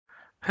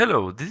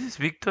Hello, this is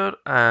Victor.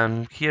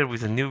 I'm here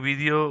with a new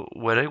video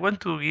where I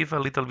want to give a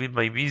little bit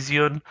my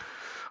vision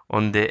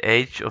on the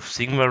age of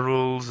Sigmar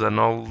rules and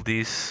all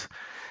these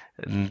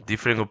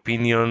different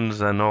opinions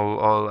and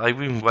all. I've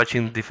been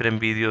watching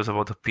different videos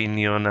about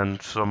opinion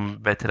and some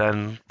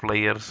veteran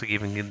players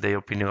giving their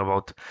opinion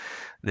about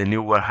the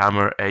new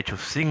Warhammer Age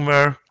of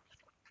Sigmar.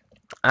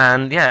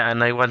 And yeah,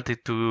 and I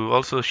wanted to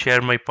also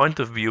share my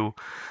point of view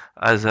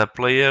as a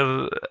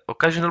player,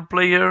 occasional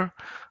player,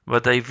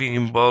 but I've been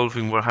involved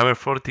in Warhammer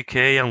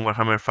 40k and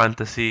Warhammer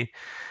Fantasy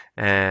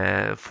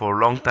for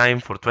a long time,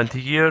 for 20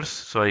 years.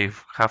 So I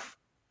have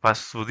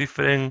passed through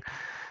different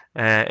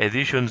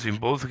editions in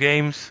both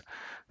games.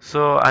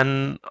 So,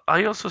 and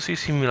I also see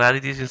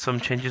similarities in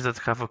some changes that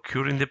have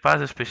occurred in the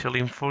past,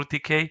 especially in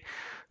 40k.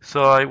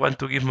 So I want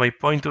to give my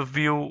point of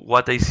view,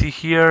 what I see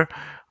here,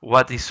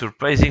 what is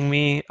surprising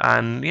me,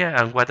 and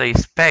yeah, and what I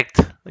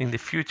expect in the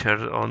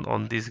future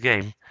on this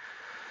game.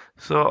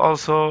 So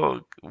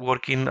also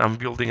working and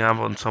building up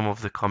on some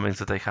of the comments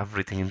that I have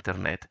written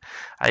internet.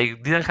 I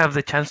didn't have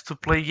the chance to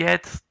play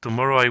yet.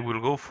 Tomorrow I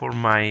will go for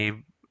my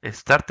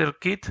starter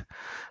kit.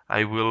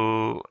 I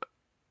will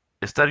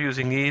start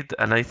using it,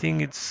 and I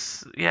think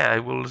it's yeah.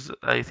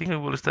 I think I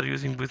will start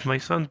using with my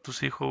son to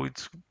see how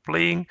it's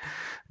playing.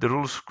 The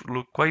rules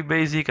look quite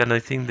basic, and I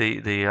think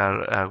they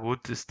are a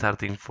good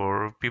starting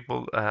for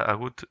people, a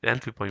good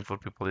entry point for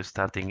people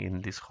starting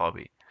in this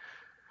hobby.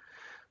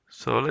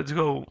 So let's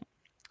go.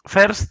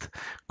 First,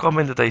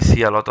 comment that I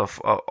see a lot of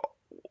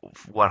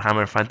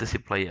Warhammer Fantasy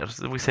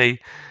players. We say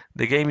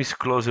the game is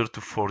closer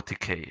to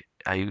 40k.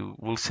 I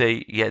will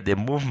say, yeah, the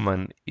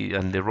movement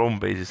and the roam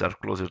bases are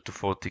closer to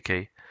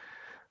 40k,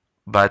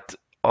 but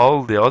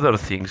all the other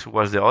things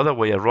was the other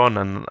way around,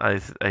 and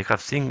I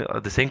have seen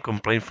the same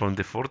complaint from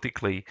the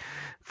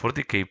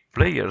 40k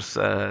players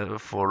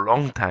for a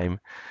long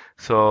time.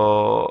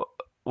 So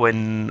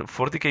when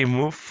 40k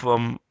moved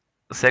from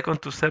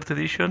second to third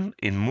edition,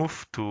 it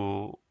moved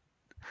to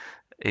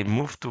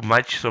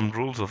match some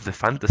rules of the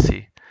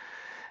fantasy.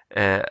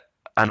 Uh,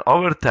 and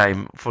over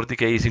time,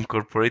 40k is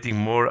incorporating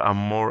more and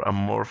more and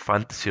more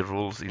fantasy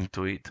rules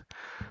into it.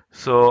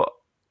 So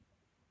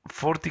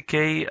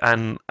 40k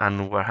and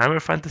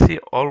Warhammer Fantasy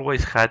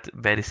always had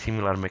very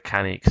similar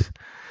mechanics.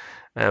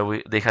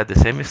 They had the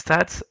same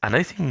stats, and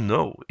I think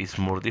no, it's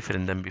more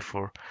different than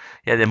before.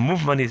 Yeah, the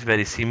movement is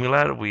very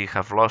similar. We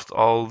have lost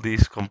all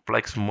these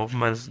complex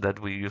movements that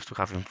we used to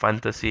have in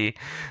fantasy,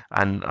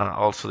 and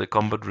also the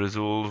combat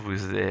results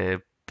with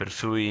the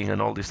pursuing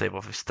and all this type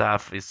of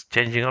stuff is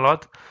changing a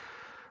lot.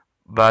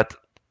 But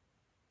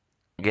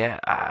yeah,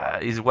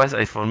 it was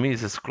for me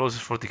it's as close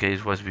as 40k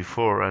it was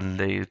before, and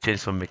they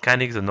changed some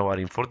mechanics that now are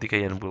in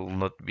 40k and will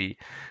not be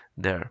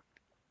there.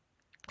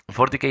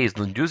 40k is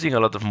not using a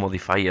lot of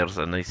modifiers,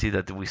 and I see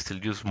that we still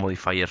use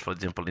modifiers, for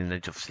example, in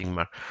Age of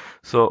Sigmar.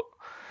 So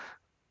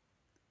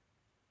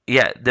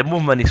yeah, the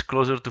movement is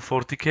closer to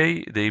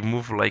 40k. They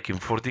move like in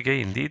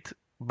 40k indeed,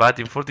 but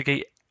in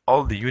 40k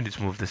all the units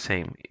move the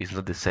same. It's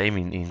not the same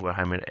in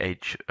Warhammer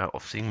Age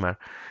of Sigmar.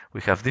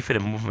 We have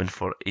different movement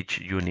for each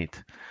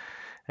unit.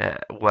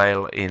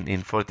 While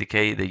in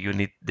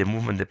 40k the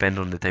movement depends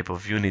on the type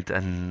of unit,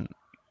 and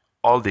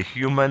all the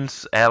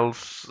humans,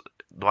 elves,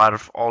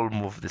 dwarf all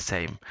move the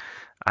same.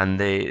 And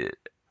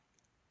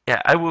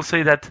yeah, I will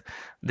say that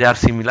there are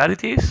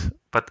similarities,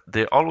 but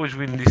they always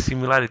win these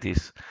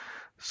similarities.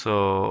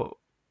 So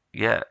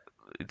yeah,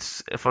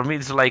 it's for me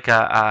it's like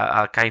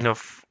a kind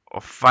of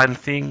fun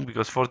thing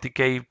because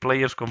 40k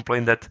players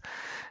complain that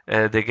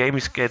the game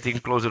is getting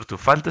closer to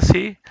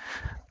fantasy,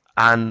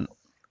 and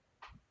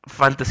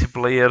fantasy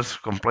players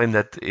complain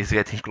that it's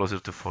getting closer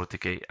to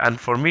 40k. And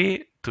for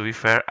me, to be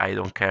fair, I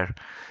don't care.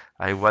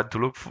 I want to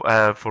look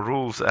for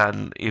rules,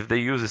 and if they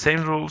use the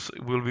same rules,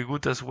 it will be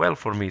good as well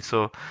for me.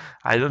 So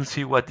I don't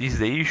see what is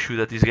the issue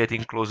that is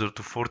getting closer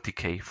to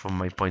 40k from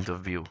my point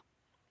of view.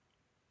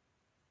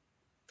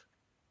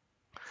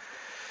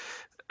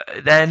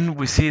 Then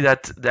we see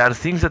that there are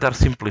things that are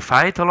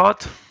simplified a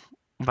lot,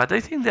 but I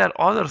think there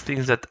are other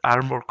things that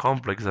are more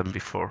complex than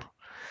before.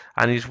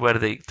 And is where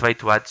they try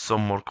to add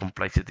some more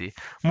complexity.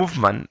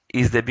 Movement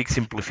is the big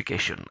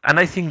simplification, and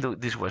I think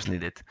this was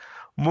needed.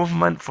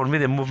 Movement, for me,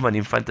 the movement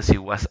in fantasy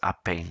was a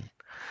pain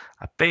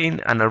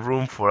and a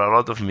room for a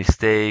lot of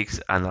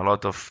mistakes and a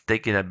lot of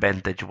taking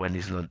advantage when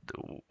it's not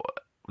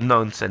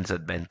nonsense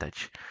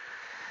advantage.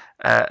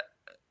 Uh,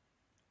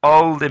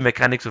 all the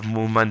mechanics of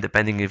movement,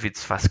 depending if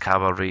it's fast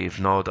cavalry, if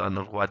not,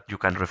 and what you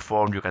can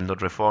reform, you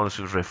cannot reform,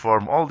 should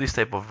reform, all these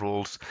type of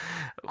rules.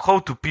 How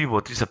to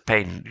pivot is a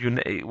pain.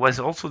 It was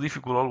also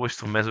difficult always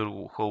to measure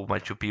how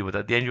much you pivot.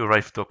 At the end, you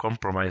arrive to a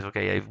compromise.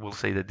 Okay, I will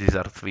say that these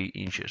are 3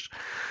 inches,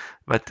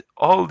 but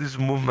all this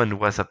movement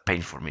was a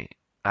pain for me,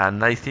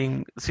 and I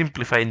think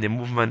simplifying the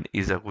movement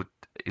is a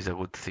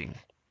good thing.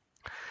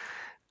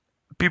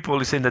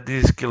 People are saying that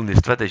this is killing the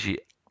strategy.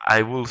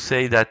 I will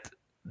say that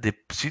the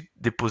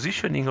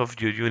positioning of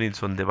your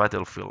units on the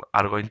battlefield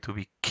are going to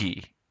be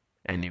key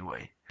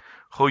anyway.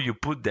 How you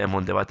put them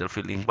on the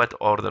battlefield, in what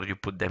order you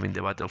put them in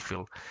the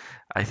battlefield,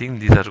 I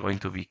think these are going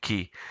to be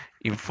key.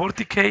 In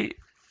 40k,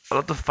 a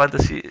lot of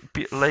fantasy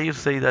players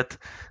say that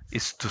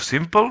it's too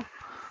simple,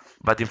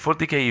 but in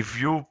 40k, if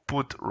you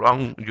put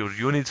wrong your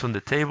units on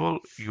the table,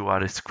 you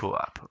are a screw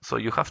up. So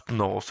you have to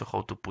know also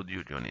how to put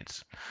your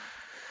units.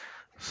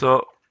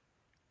 So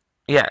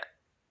yeah,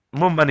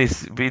 movement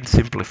is being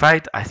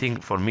simplified. I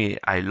think for me,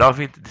 I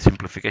love it, the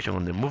simplification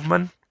on the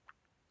movement.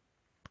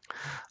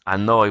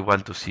 And now I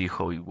want to see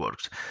how it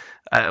works.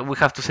 We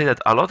have to say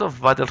that a lot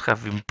of battles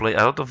have been played,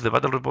 a lot of the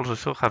battle reports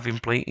also have been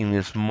played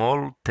in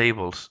small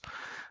tables,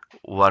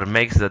 what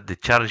makes that the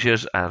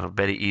charges are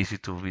very easy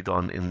to be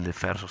done in the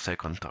first or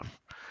second turn.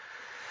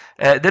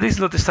 There is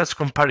not a stats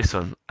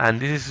comparison, and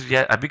this is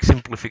a big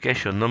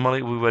simplification.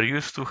 Normally, we were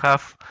used to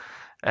have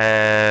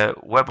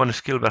weapon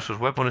skill versus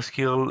weapon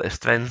skill,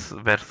 strength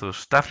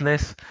versus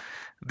toughness.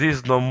 This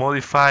is not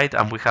modified,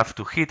 and we have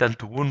to hit and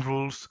to wound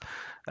rules.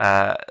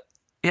 Uh,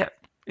 yeah,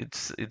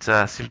 it's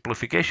a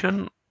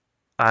simplification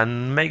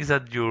and makes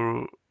that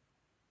you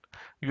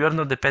are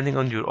not depending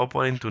on your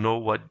opponent to know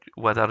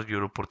what are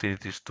your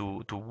opportunities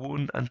to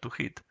wound and to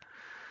hit.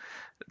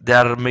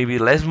 There are maybe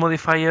less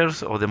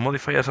modifiers, or the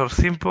modifiers are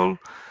simple,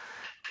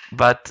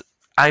 but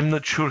I'm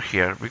not sure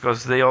here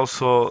because we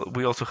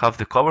also have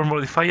the cover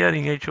modifier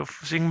in Age of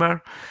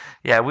Sigmar.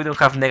 Yeah, we don't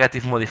have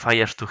negative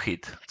modifiers to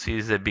hit.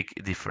 This is a big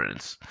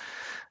difference.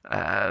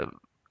 Uh,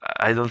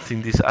 I don't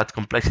think this adds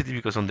complexity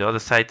because on the other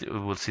side we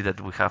will see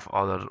that we have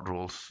other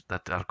rules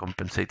that are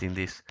compensating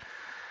this,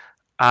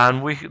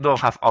 and we don't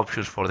have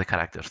options for the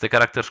characters. The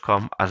characters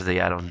come as they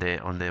are on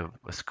the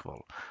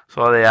scroll,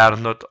 so they are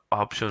not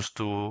options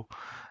to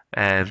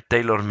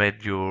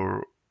tailor-made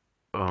your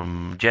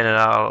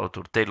general or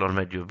to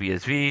tailor-made your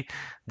BSV.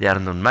 They are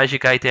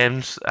non-magic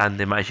items, and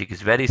the magic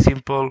is very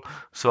simple.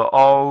 So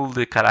all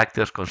the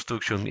characters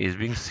construction is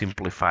being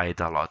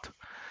simplified a lot,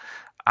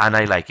 and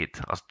I like it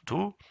as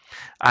too.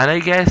 And I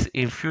guess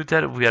in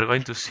future we are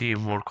going to see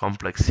more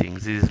complex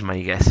things. This is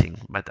my guessing,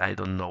 but I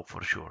don't know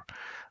for sure.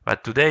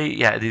 But today,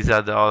 yeah, these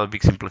are the other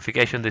big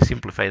simplification. They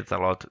simplified a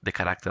lot the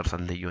characters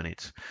and the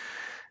units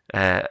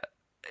uh,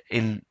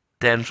 in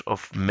terms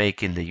of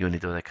making the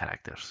unit of the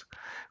characters.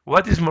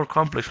 What is more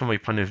complex from my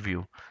point of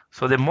view?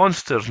 So the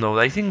monsters, no,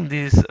 I think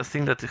this is a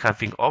thing that have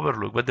been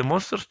overlooked, but the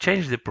monsters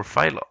change the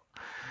profile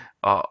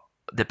uh,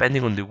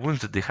 depending on the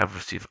wounds that they have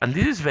received. And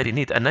this is very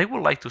neat, and I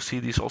would like to see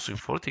this also in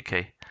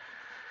 40k.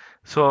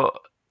 So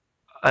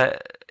uh,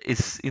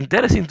 it's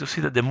interesting to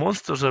see that the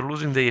monsters are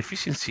losing their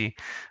efficiency,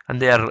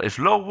 and they are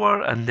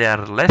slower, and they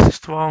are less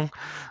strong,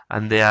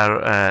 and they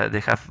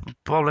have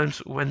problems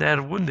when they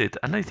are wounded.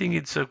 And I think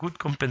it's a good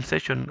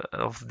compensation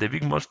of the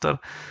big monster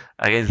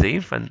against the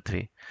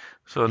infantry.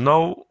 So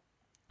now,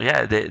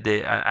 yeah,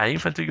 the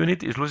infantry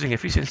unit is losing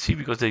efficiency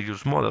because they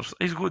use mothers.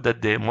 It's good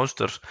that the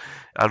monsters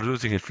are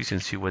losing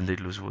efficiency when they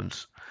lose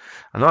wounds.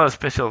 Another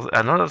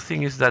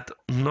thing is that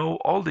no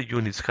all the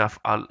units have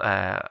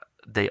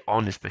their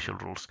own special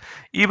rules.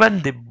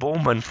 Even the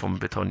bowmen from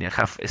Betonia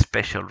have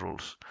special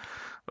rules.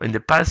 In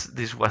the past,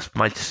 this was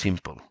much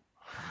simple.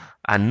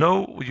 And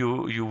now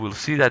you will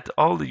see that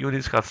all the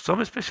units have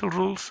some special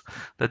rules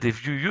that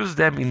if you use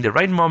them in the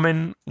right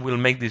moment will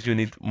make this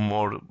unit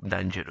more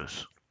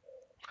dangerous.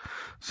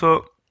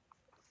 So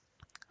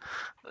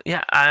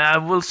yeah, I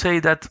will say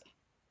that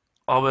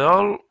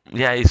overall,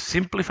 yeah, it's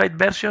simplified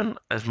version,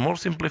 it's more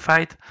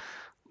simplified,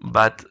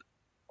 but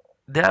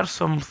there are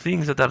some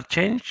things that are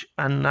changed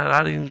and are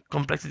adding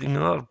complexity in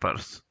other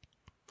parts.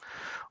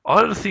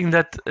 Other thing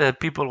that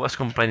people was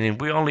complaining,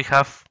 we only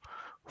have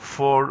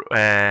 4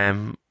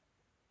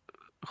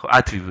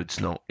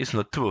 attributes now. It's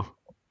not 2.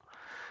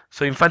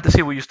 So in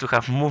fantasy we used to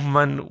have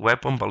movement,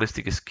 weapon,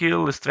 ballistic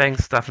skill,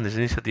 strength, toughness,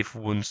 initiative,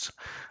 wounds,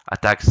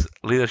 attacks,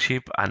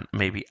 leadership, and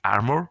maybe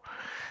armor.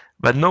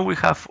 But now we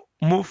have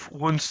move,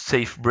 wounds,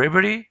 save,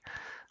 bravery.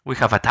 We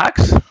have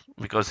attacks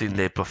because in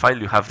the profile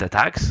you have the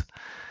attacks.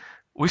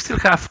 We still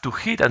have to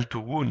hit and to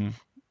wound,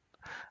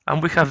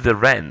 and we have the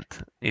rend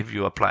if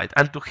you apply it.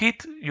 And to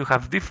hit, you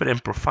have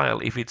different profile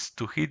if it's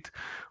to hit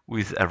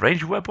with a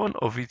ranged weapon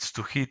or if it's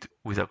to hit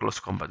with a close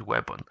combat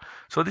weapon.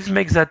 So this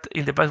makes that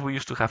in the past we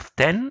used to have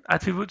 10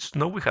 attributes,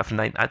 now we have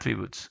 9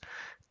 attributes.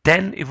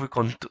 10 if we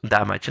count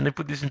damage, and I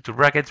put this into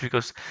brackets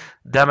because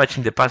damage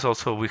in the past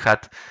also we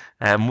had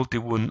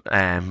multi-wound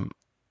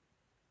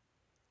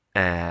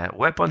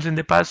weapons in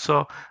the past,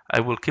 so I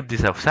will keep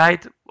this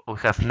outside. We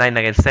have 9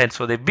 against 10,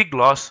 so the big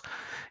loss,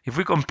 if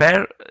we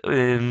compare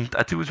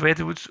attributes by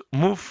attributes,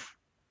 move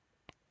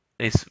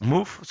is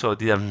move, so it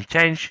didn't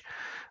change.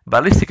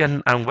 Ballistic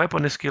and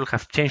weapon skill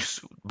have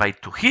changed by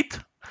to hit.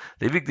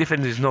 The big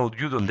difference is no,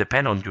 you don't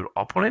depend on your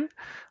opponent,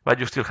 but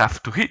you still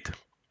have to hit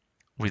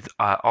with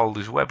all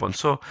these weapons.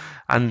 So,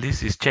 and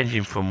this is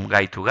changing from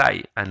guy to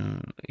guy.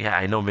 And yeah,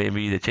 I know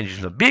maybe the change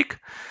is not big,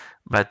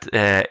 but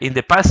in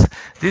the past,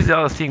 this is the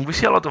other thing. We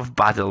see a lot of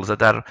battles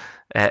that are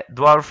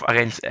dwarf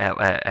against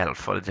elf,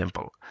 for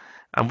example.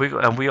 And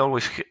we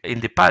always in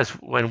the past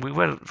when we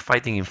were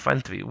fighting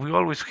infantry, we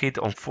always hit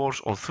on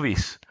 4s or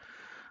 3s.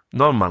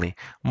 Normally,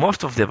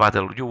 most of the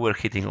battle you were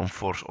hitting on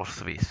 4s or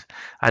 3s,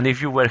 and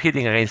if you were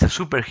hitting against a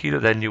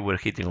superhero, then you were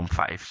hitting on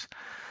 5s.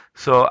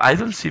 So I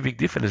don't see big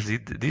difference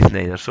this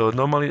neither. So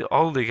normally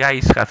all the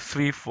guys have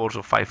 3, 4,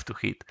 or 5 to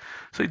hit.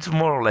 So it's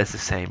more or less the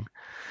same.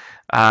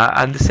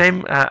 And the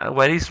same,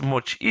 where it's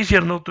much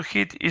easier not to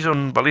hit is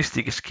on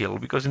ballistic skill,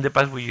 because in the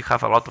past we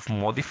have a lot of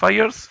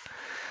modifiers.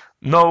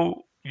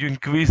 Now you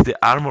increase the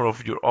armor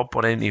of your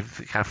opponent if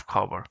they have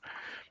cover.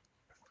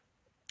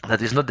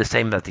 That is not the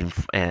same that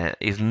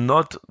is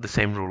not the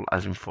same rule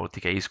as in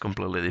 40k. It's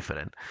completely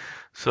different.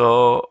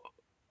 So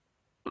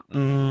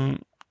mm,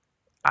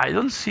 I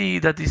don't see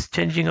that it's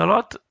changing a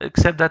lot,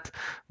 except that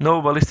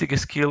no ballistic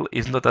skill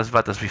is not as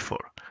bad as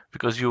before,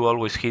 because you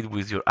always hit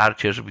with your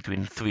archers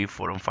between 3,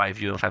 4, and 5.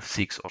 You don't have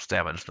 6 or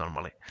 7s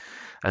normally,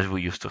 as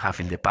we used to have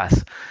in the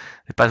past.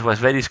 The past was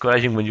very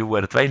discouraging when you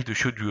were trying to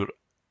shoot your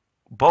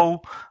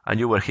bow and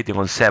you were hitting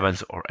on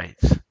 7s or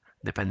 8s,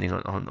 depending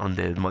on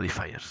the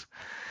modifiers.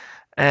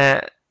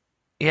 Uh,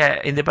 yeah,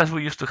 in the past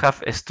we used to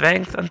have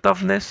strength and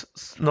toughness.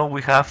 Now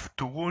we have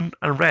to wound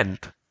and rend.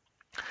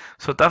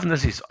 So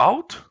toughness is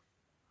out,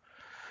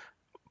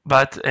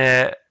 but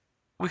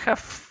we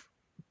have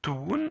to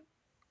wound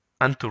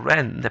and to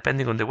rend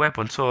depending on the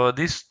weapon. So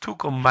these two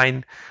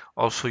combined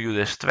also use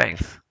the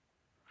strength.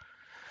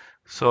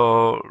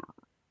 So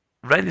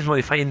rend is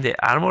modifying the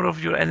armor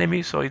of your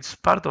enemy, so it's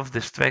part of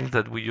the strength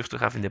that we used to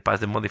have in the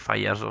past, the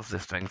modifiers of the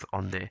strength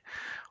on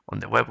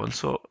the weapon.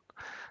 So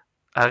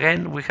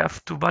again, we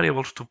have two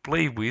variables to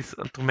play with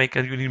and to make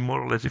a unit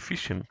more or less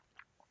efficient.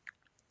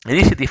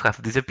 Initiative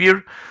have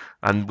disappeared,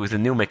 and with the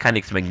new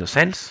mechanics make no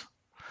sense.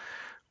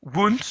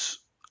 Wounds,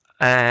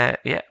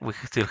 yeah, we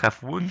still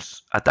have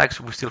wounds. Attacks,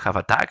 we still have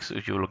attacks.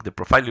 If you look at the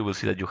profile, you will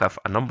see that you have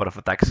a number of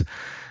attacks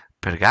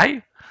per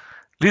guy.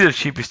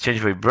 Leadership is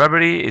changed by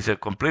bravery. It's a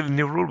completely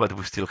new rule, but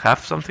we still have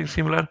something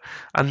similar.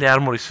 And the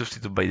armor is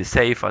substituted by the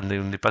save, and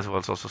in the past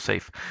was also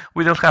save.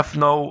 We don't have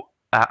no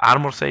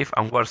armor save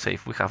and war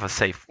save. We have a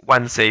save,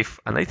 one save,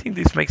 and I think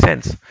this makes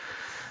sense.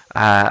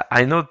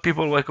 I know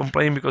people were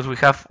complaining because we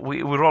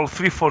roll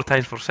 3-4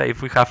 times for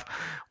save. We have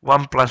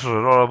one plus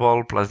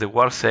rerollable plus the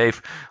war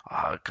save.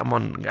 Come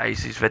on,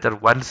 guys, it's better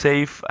one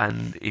save,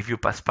 and if you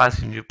pass,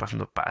 and you pass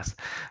not pass.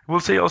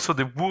 We'll say also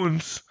the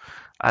wounds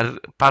are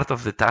part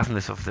of the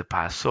toughness of the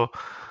pass. So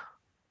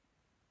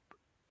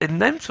in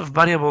terms of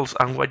variables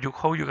and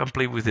how you can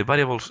play with the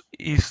variables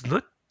is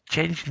not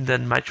changing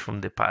that much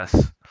from the past.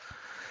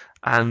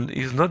 And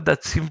it's not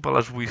that simple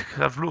as we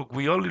have looked.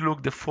 We only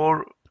look the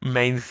four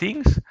main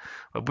things,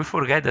 but we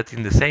forget that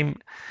in the same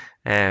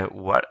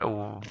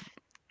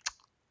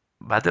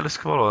battle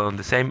scroll or on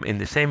the same in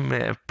the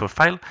same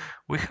profile,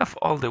 we have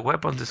all the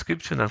weapon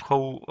description and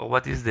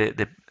what is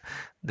the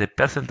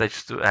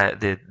percentage to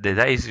the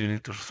dice you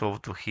need to throw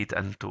to hit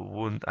and to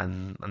wound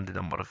and the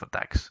number of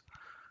attacks.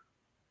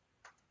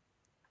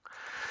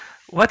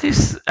 What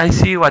is I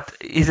see what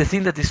is the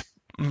thing that is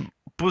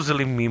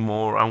puzzling me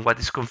more and what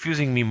is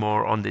confusing me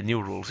more on the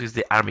new rules is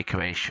the army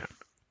creation.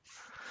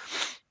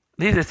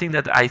 This is the thing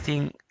that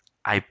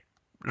I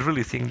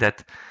really think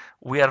that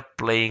we are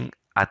playing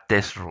at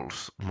test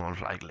rules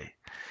most likely.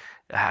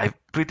 I'm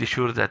pretty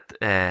sure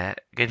that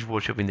Games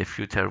Workshop in the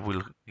future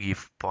will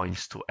give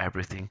points to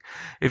everything.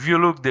 If you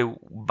look the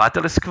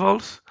battle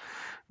scrolls,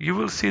 you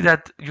will see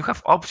that you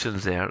have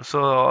options there.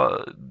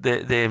 So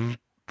the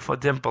for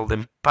example, the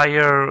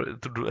Empire,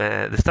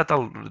 the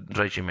Statal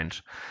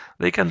regiments,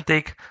 they can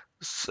take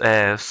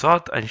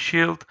sword and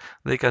shield,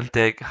 they can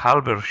take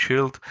halberd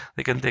shield,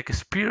 they can take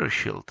spear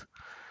shield,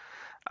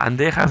 and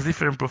they have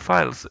different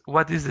profiles.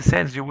 What is the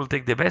sense? You will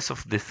take the best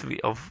of the three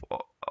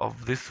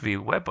of these three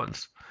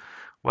weapons.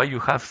 Why you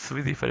have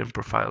three different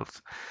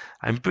profiles?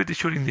 I'm pretty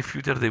sure in the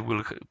future they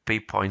will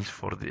pay points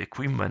for the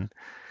equipment.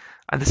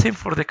 And the same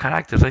for the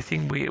characters. I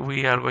think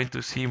we are going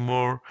to see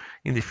more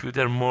in the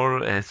future,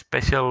 more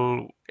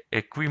special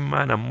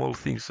equipment and more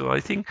things. So I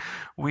think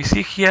we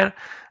see here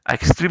an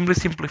extremely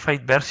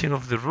simplified version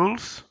of the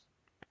rules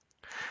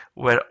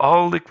where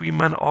all the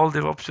equipment, all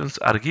the options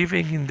are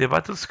given in the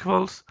battle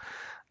scrolls.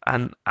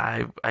 And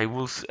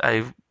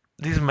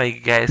this is my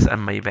guess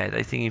and my bet.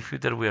 I think in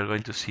future we are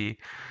going to see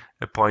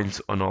points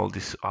on all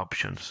these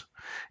options.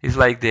 It's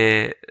like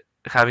the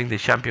having the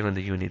champion on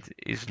the unit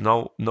is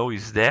no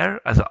is there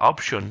as an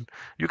option.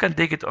 You can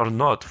take it or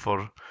not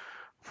for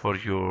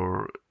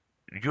your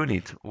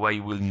unit. Why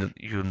will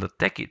you not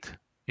take it?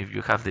 If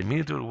you have the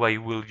miniature, why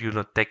will you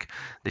not take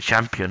the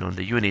champion on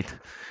the unit?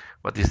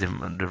 What is the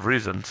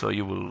reason? So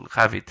you will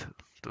have it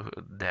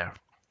there.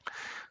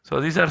 So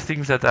these are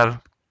things that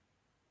are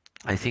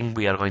I think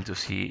we are going to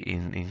see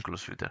in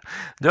close future.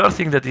 The other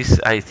thing that is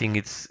I think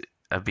it's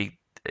a big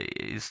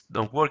is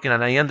not working,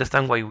 and I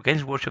understand why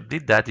Games Workshop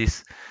did that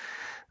is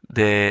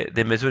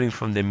the measuring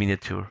from the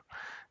miniature.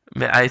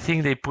 I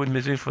think they put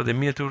measuring for the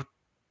miniature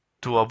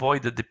to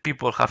avoid that the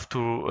people have to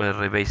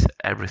rebase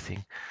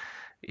everything.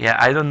 Yeah,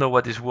 I don't know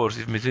what is worse,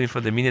 if measuring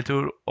from the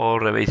miniature or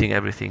rebasing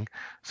everything.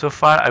 So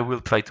far, I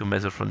will try to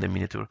measure from the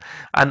miniature,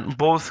 and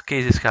both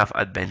cases have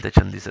advantage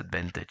and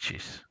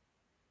disadvantages.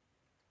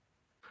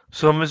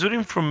 So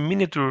measuring from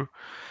miniature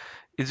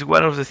is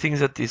one of the things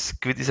that is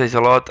criticized a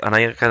lot, and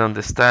I can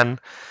understand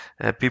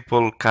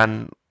people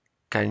can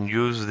can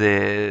use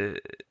the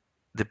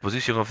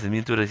position of the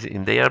miniatures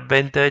in their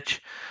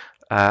advantage.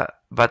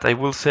 But I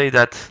will say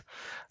that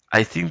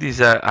I think this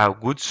is a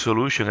good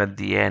solution at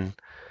the end,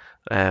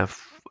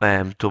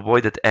 to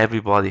avoid that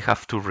everybody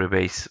have to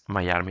rebase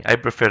my army. I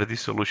prefer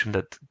this solution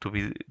that to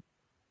be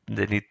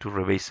the need to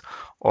rebase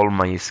all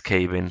my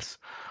Skavens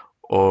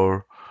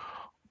or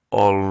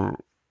all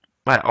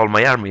all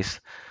my armies.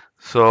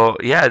 So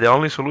yeah, the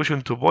only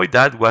solution to avoid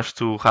that was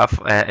to have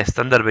a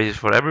standard basis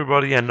for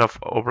everybody and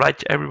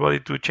oblige everybody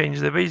to change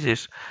the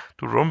bases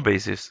to run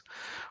bases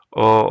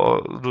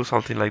or do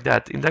something like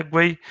that. In that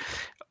way,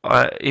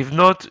 if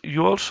not,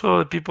 you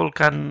also people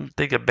can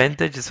take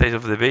advantage the size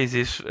of the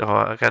bases,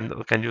 or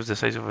can use the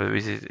size of the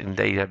bases in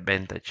their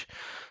advantage.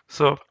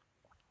 So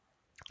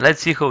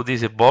let's see how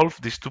this evolves.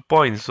 These 2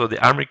 points. So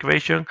the army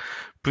creation,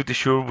 pretty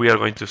sure we are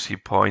going to see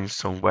points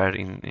somewhere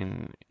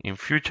in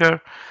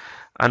future.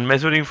 And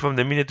measuring from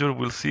the miniature,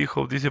 we'll see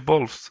how this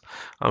evolves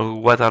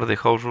and what are the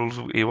house rules,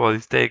 what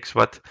it takes.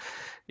 But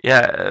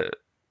yeah,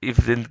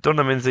 if in the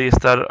tournaments they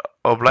start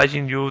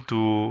obliging you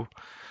to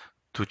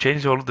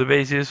change all the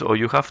bases, or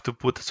you have to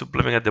put a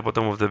supplement at the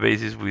bottom of the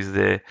bases with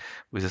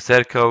a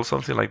circle,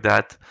 something like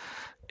that.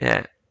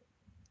 Yeah,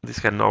 this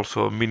can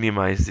also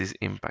minimize this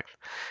impact.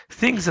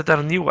 Things that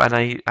are new and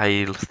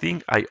I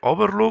think I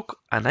overlook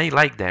and I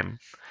like them.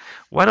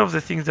 One of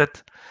the things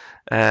that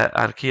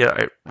and here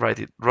I write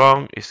it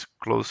wrong is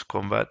close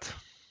combat.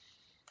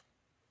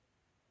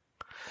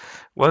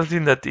 One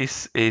thing that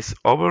is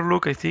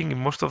overlooked, I think,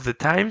 most of the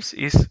times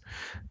is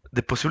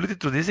the possibility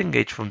to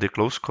disengage from the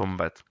close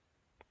combat.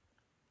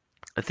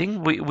 I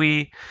think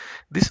we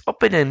this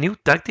open a new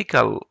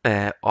tactical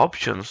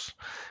options.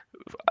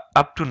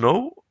 Up to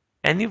now,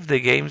 any of the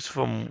games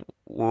from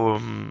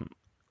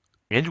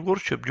Games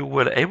Workshop, you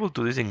were able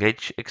to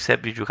disengage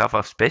except if you have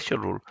a special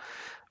rule.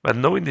 But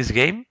now in this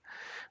game,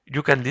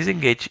 you can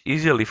disengage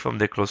easily from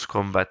the close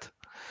combat.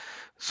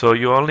 So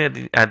you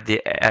only at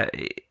the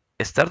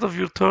start of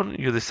your turn,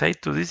 you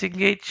decide to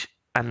disengage,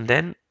 and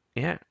then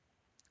yeah.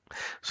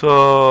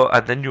 So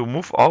and then you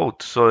move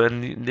out. So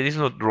and there is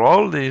no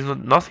roll, there is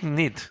nothing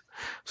need.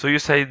 So you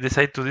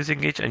decide to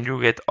disengage, and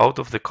you get out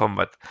of the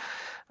combat.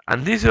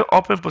 And these are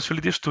open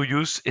possibilities to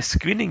use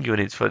screening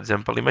units, for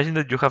example. Imagine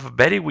that you have a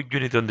very weak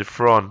unit on the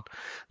front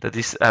that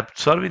is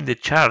absorbing the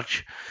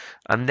charge,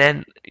 and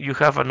then you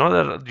have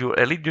your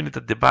elite unit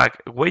at the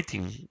back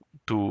waiting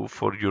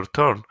for your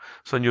turn.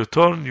 So on your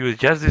turn, you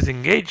just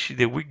disengage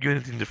the weak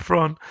unit in the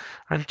front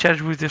and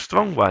charge with the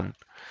strong one.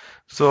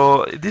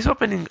 So this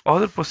opening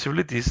other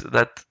possibilities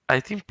that I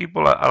think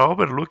people are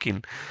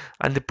overlooking.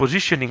 And the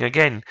positioning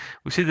again,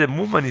 we see the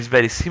movement is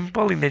very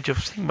simple in Age of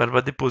Sigmar,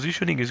 but the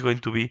positioning is going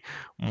to be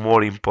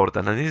more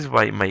important, and this is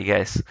my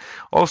guess.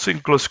 Also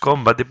in close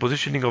combat, the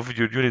positioning of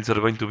your units are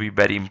going to be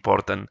very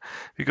important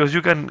because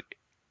you can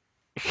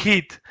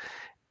hit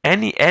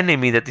any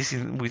enemy that is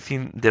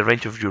within the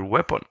range of your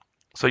weapon.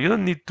 So you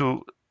don't need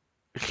to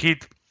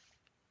hit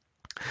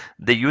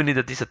the unit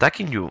that is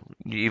attacking you.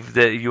 If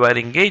you are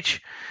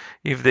engaged,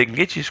 if the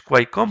engage is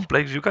quite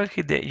complex, you can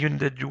hit the unit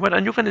that you want,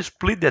 and you can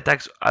split the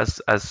attacks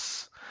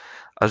as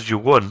you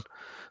want.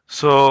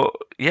 So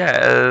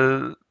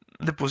yeah,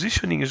 the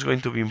positioning is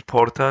going to be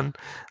important,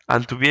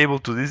 and to be able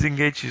to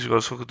disengage is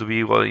also going to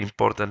be very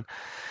important.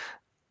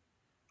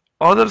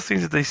 Other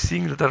things that I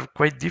think that are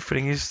quite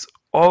different is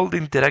all the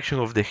interaction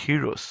of the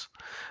heroes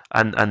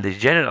and the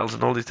generals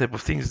and all these type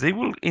of things. They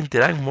will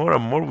interact more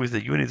and more with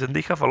the units, and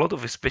they have a lot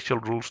of special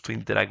rules to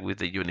interact with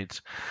the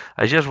units.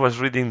 I just was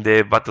reading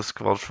the battle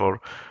scrolls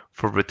for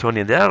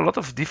Bretonnia. There are a lot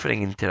of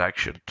different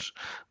interactions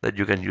that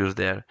you can use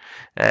there,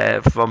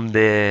 from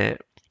the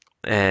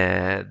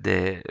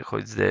who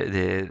is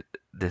the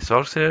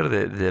sorcerer,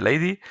 the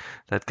lady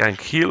that can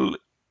heal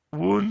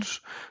wounds,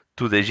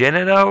 to the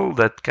general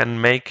that can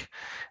make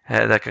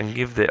that can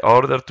give the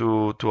order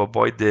to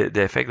avoid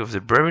the effect of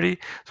the bravery.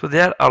 So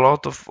there are a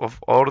lot of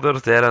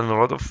orders there and a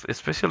lot of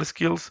special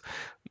skills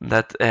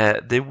that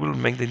they will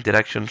make the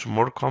interactions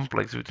more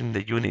complex between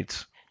the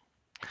units.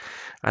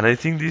 And I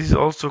think this is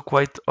also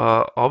quite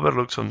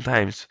overlooked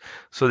sometimes.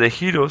 So the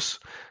heroes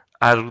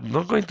are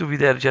not going to be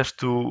there just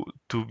to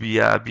be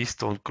a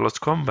beast on close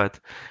combat.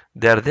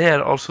 They are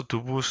there also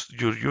to boost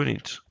your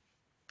units.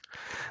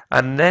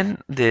 And then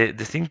the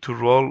thing to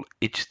roll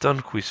each turn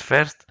who is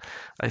first,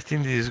 I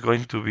think this is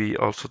going to be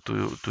also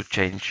to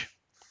change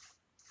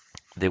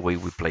the way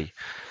we play.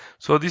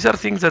 So these are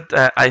things that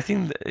I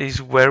think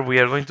is where we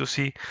are going to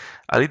see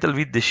a little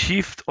bit the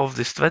shift of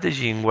the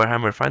strategy in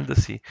Warhammer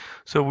Fantasy.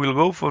 So we'll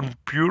go from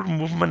pure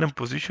movement and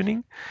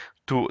positioning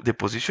to the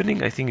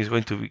positioning. I think is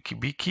going to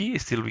be key,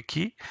 still be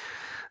key.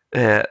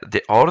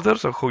 The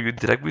orders of how you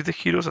interact with the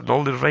heroes and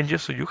all the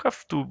ranges. So you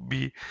have to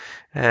be,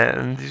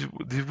 and this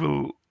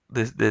will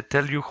they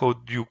tell you how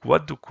you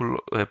what to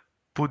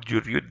put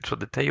your units on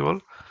the table.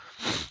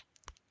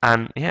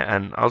 And yeah,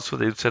 and also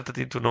the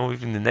uncertainty to know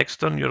if in the next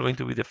turn you're going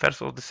to be the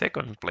first or the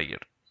second player.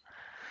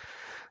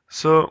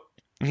 So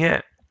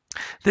yeah,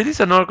 there is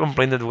another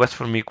complaint that was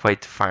for me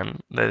quite fun.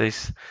 That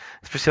is,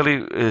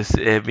 especially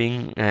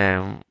being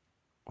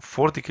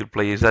 40 kill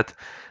players, that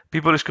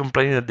people is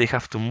complaining that they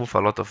have to move a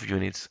lot of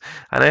units.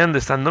 And I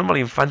understand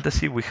normally in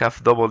fantasy we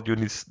have double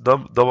units,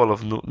 double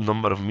of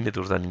number of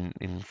miniatures than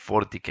in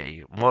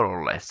 40k, more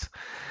or less.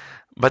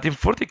 But in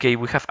 40k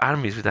we have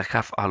armies that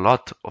have a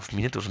lot of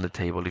miniatures on the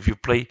table. If you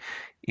play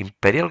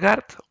Imperial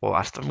Guard or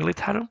Astra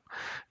Militarum,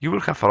 you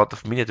will have a lot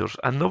of miniatures,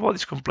 and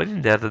nobody's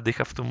complaining there that they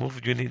have to move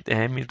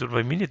miniature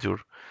by miniature.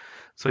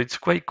 So it's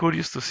quite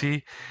curious to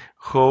see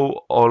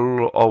how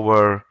all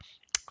our,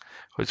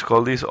 what's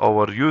called this,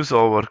 our use,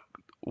 our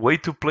way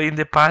to play in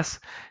the past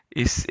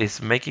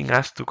is making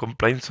us to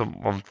complain some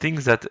on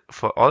things that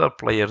for other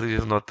players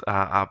this is not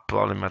a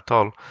problem at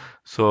all.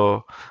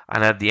 So,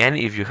 and at the end,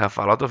 if you have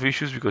a lot of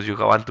issues because you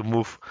want to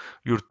move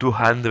your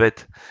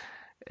 200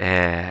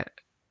 uh,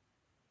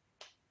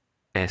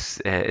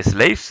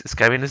 slaves,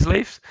 scavenger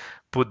slaves,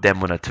 put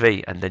them on a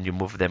tray and then you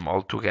move them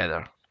all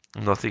together.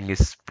 Nothing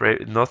is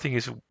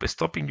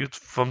stopping you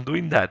from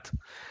doing that.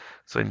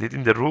 So indeed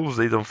in the rules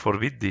they don't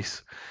forbid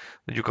this.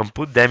 You can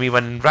put them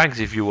even in ranks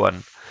if you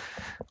want,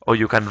 or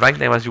you can rank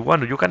them as you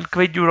want, or you can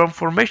create your own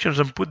formations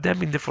and put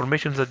them in the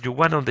formations that you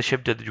want on the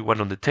shape that you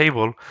want on the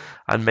table,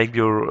 and make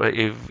your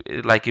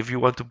if you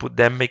want to put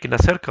them making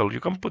a circle, you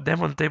can put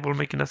them on the table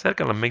making a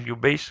circle and make your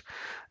base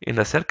in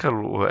a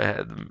circle,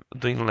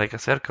 doing like a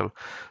circle.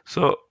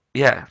 So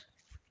yeah,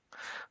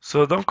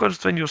 so don't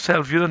constrain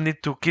yourself. You don't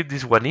need to keep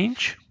this 1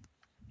 inch,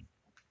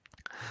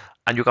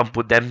 and you can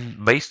put them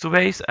base to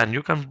base, and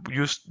you can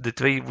use the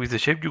tray with the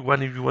shape you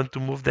want if you want to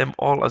move them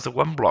all as a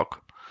one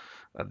block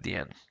at the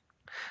end.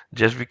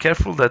 Just be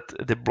careful that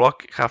the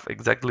block have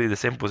exactly the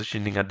same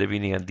positioning at the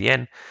beginning and the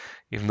end.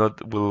 If not,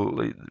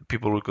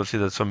 people will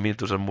consider some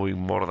miniatures are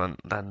moving more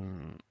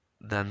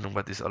than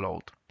what is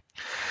allowed.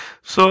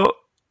 So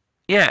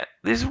yeah,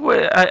 this is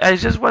where I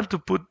just want to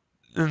put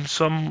in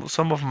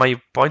some of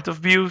my point of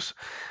views.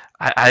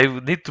 I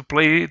need to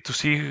play to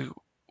see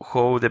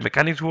how the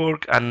mechanics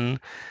work, and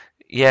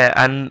yeah,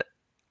 and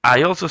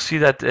I also see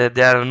that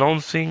they are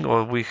announcing,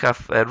 or we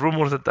have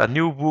rumors that a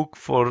new book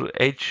for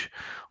Age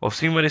of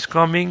Sigmar is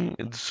coming.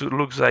 It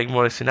looks like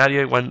more a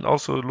scenario. One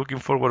also looking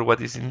forward what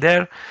is in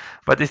there.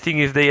 But the thing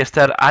is, they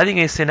start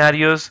adding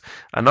scenarios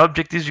and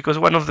objectives, because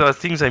one of the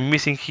things I'm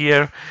missing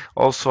here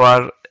also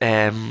are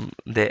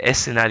the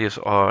scenarios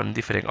on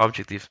different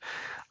objectives.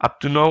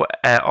 Up to now,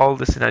 all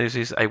the scenarios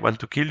is I want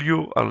to kill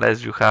you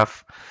unless you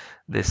have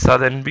the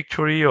sudden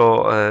victory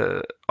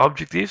or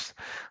objectives,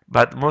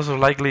 but most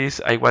likely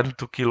is I want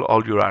to kill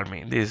all your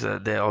army. This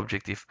is the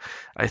objective.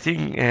 I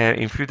think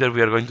in future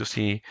we are going to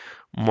see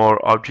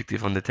more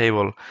objective on the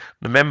table.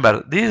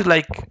 Remember, this is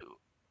like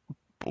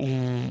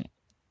um,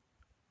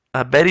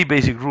 a very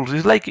basic rules.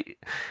 It's like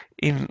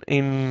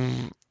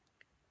in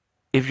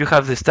if you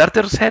have the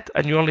starter set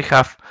and you only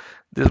have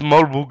the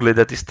small booklet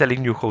that is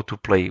telling you how to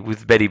play with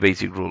very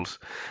basic rules.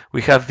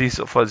 We have this,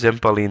 for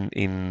example,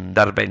 in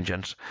Dark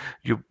Vengeance.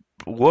 You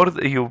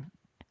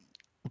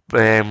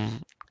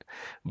um,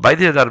 buy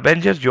the Dark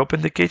Vengeance, you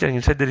open the cage, and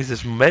inside there is a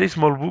very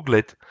small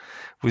booklet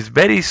with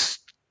very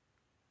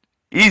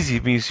easy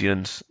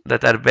missions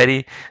that are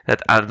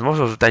most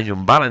of the time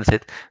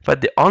unbalanced,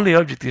 but the only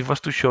objective was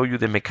to show you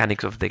the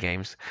mechanics of the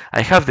games.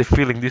 I have the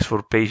feeling this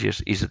 4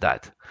 pages is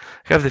that.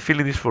 I have the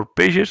feeling this 4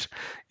 pages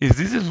is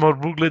this small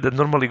booklet that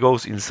normally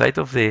goes inside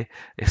of the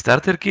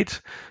starter kits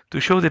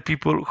to show the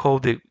people how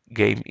the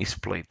game is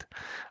played.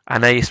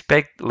 And I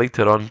expect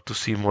later on to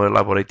see more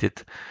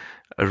elaborated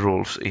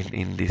rules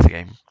in this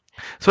game.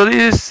 So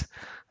this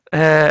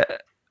is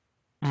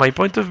my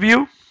point of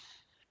view.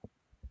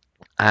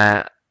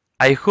 Uh,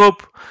 I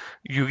hope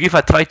you give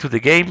a try to the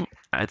game.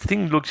 I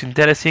think it looks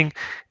interesting.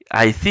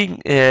 I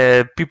think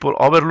people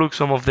overlook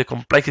some of the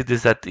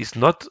complexities that is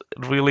not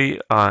really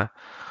on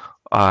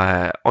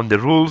the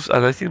rules,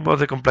 and I think most of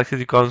the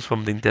complexity comes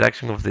from the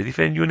interaction of the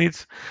different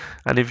units.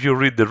 And if you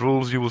read the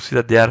rules, you will see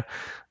that there are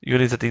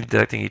units that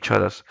interact in each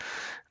other.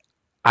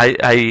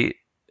 I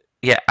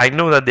yeah, I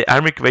know that the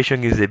army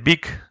creation is the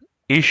big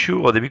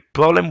issue or the big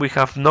problem we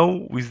have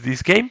now with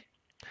this game,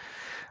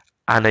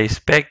 and I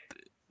expect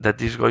that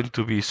is going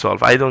to be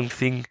solved. I don't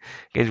think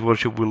Games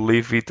Workshop will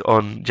leave it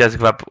on just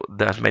grab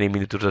as many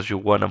miniatures as you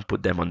want and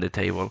put them on the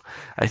table.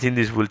 I think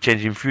this will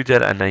change in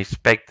future, and I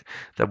expect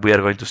that we are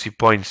going to see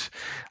points.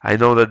 I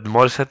know that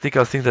more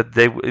skeptical think that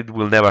it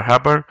will never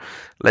happen.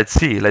 Let's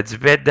see. Let's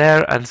bet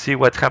there and see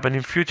what happens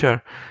in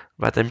future.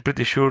 But I'm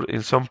pretty sure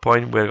in some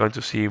point we are going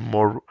to see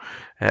more.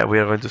 We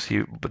are going to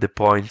see the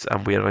points,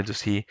 and we are going to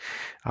see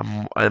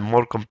a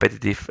more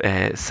competitive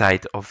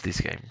side of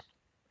this game.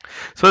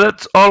 So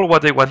that's all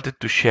what I wanted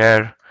to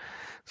share.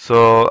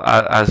 So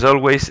as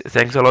always,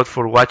 thanks a lot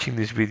for watching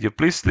this video.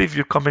 Please leave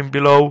your comment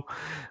below.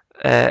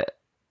 Uh,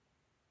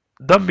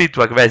 don't be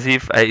too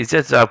aggressive. It's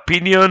just an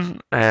opinion.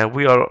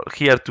 We are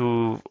here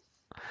to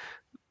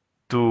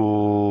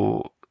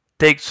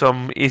take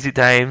some easy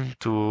time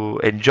to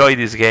enjoy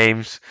these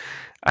games.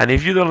 And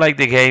if you don't like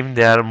the game,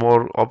 there are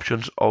more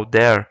options out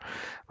there.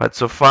 But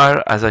so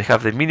far, as I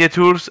have the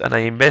miniatures and I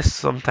invest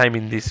some time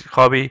in this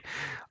hobby,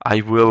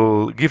 I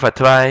will give a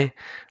try.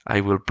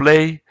 I will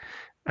play,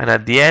 and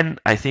at the end,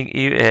 I think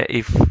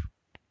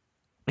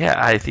yeah,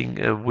 I think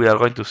we are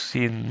going to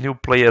see new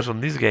players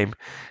on this game.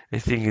 I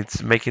think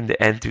it's making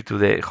the entry to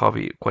the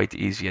hobby quite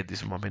easy at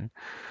this moment.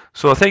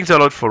 So thanks a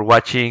lot for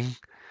watching.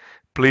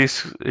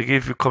 Please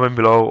give a comment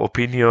below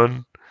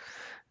opinion,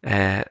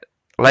 uh,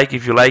 like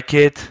if you like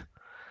it,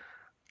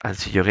 and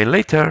see you again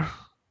later.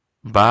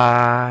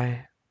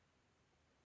 Bye.